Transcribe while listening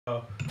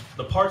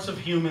The Parts of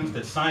Humans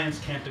That Science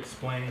Can't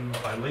Explain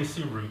by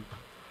Lacey Root.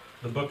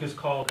 The book is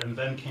called And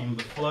Then Came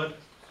the Flood.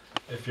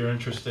 If you're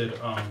interested,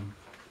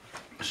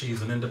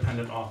 she's an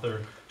independent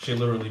author. She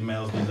literally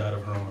mails these out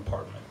of her own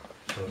apartment,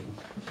 so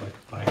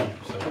like by hand.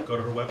 So go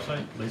to her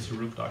website,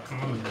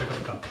 lacyroot.com, and pick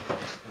up a copy.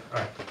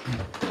 All right.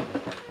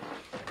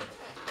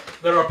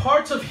 There are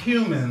parts of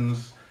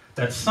humans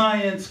that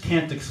science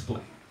can't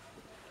explain.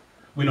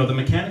 We know the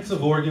mechanics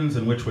of organs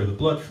and which way the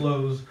blood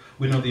flows.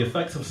 We know the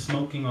effects of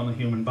smoking on the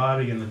human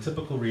body and the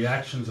typical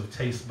reactions of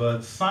taste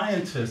buds.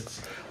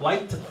 Scientists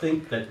like to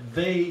think that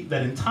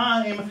in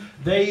time,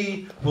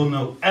 they will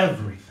know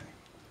everything.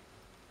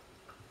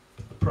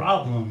 But the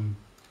problem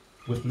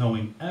with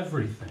knowing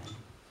everything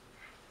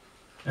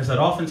is that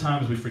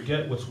oftentimes we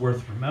forget what's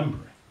worth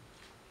remembering.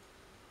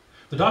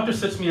 The doctor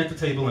sits me at the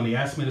table and he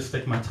asks me to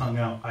stick my tongue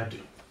out. I do.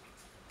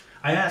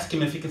 I ask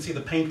him if he can see the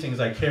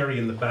paintings I carry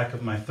in the back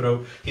of my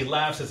throat. He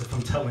laughs as if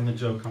I'm telling a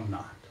joke. I'm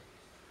not.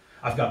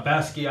 I've got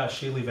Basquiat,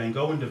 Shelley, Van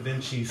Gogh, and Da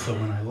Vinci, so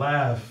when I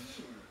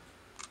laugh,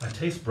 I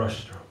taste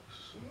brushstrokes.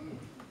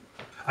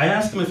 I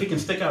ask him if he can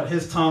stick out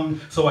his tongue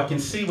so I can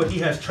see what he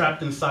has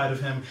trapped inside of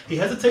him. He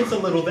hesitates a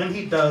little, then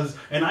he does,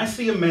 and I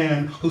see a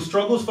man who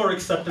struggles for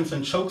acceptance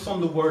and chokes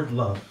on the word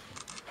love.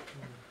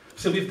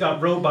 So we've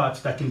got robots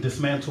that can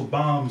dismantle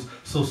bombs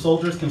so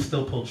soldiers can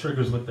still pull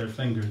triggers with their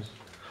fingers.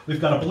 We've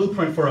got a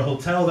blueprint for a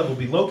hotel that will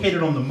be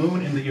located on the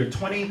moon in the year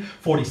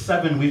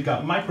 2047. We've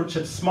got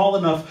microchips small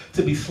enough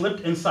to be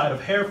slipped inside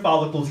of hair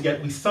follicles, yet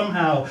we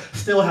somehow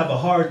still have a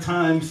hard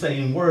time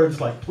saying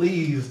words like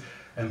please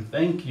and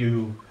thank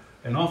you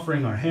and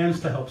offering our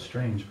hands to help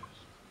strangers.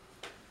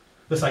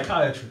 The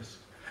psychiatrist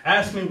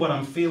asked me what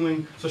I'm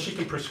feeling so she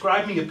can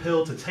prescribe me a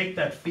pill to take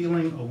that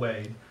feeling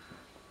away,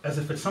 as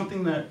if it's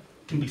something that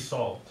can be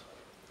solved.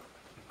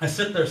 I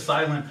sit there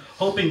silent,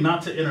 hoping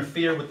not to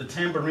interfere with the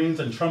tambourines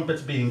and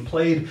trumpets being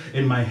played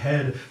in my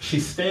head. She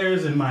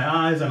stares in my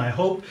eyes, and I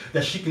hope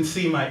that she can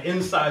see my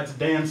insides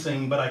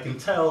dancing, but I can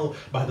tell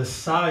by the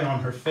sigh on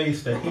her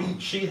face that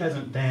she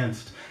hasn't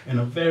danced in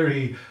a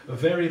very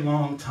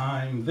long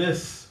time.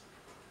 This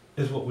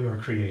is what we are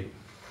creating.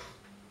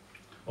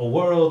 A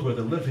world where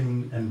the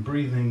living and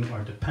breathing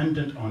are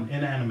dependent on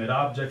inanimate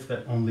objects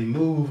that only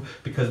move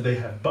because they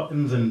have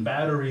buttons and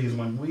batteries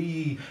when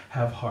we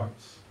have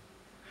hearts.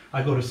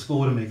 I go to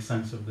school to make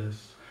sense of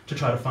this, to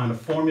try to find a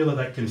formula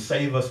that can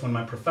save us. When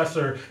my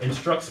professor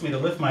instructs me to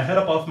lift my head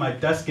up off my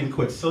desk and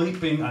quit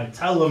sleeping, I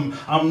tell him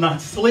I'm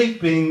not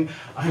sleeping,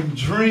 I'm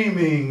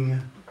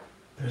dreaming.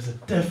 There's a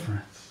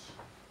difference.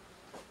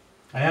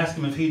 I ask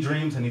him if he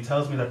dreams, and he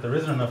tells me that there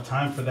isn't enough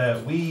time for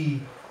that. We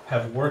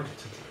have work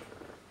to do.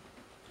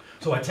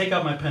 So I take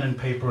out my pen and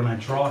paper and I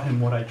draw him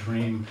what I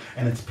dream,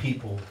 and it's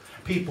people.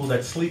 People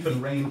that sleep in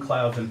rain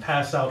clouds and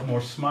pass out more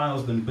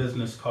smiles than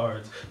business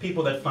cards.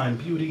 People that find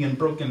beauty in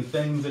broken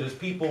things. It is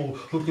people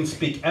who can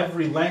speak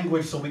every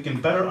language so we can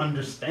better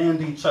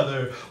understand each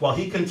other. While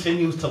he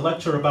continues to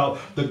lecture about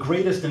the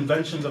greatest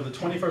inventions of the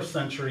 21st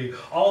century,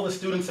 all the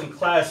students in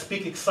class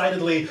speak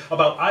excitedly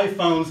about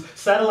iPhones,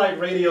 satellite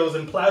radios,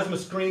 and plasma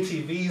screen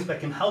TVs that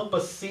can help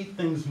us see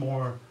things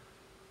more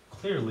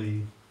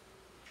clearly.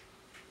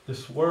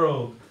 This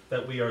world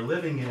that we are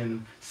living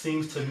in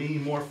seems to me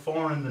more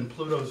foreign than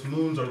Pluto's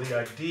moons or the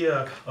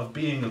idea of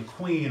being a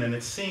queen, and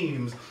it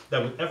seems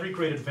that with every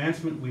great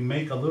advancement we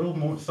make, a little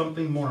more,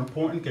 something more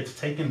important gets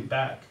taken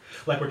back.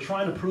 Like we're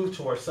trying to prove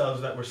to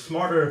ourselves that we're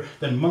smarter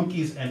than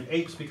monkeys and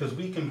apes because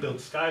we can build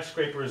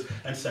skyscrapers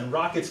and send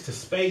rockets to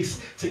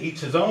space. To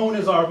each his own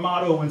is our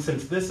motto, and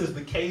since this is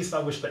the case, I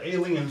wish the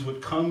aliens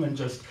would come and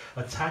just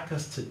attack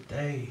us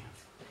today.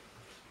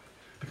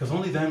 Because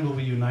only then will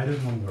we unite as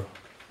one world.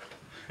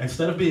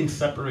 Instead of being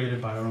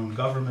separated by our own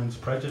governments,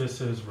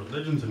 prejudices,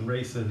 religions, and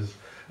races,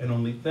 and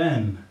only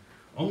then,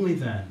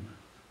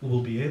 we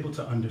will be able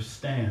to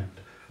understand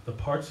the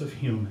parts of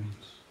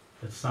humans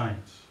that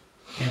science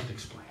can't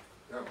explain.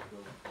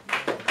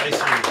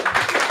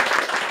 Nice.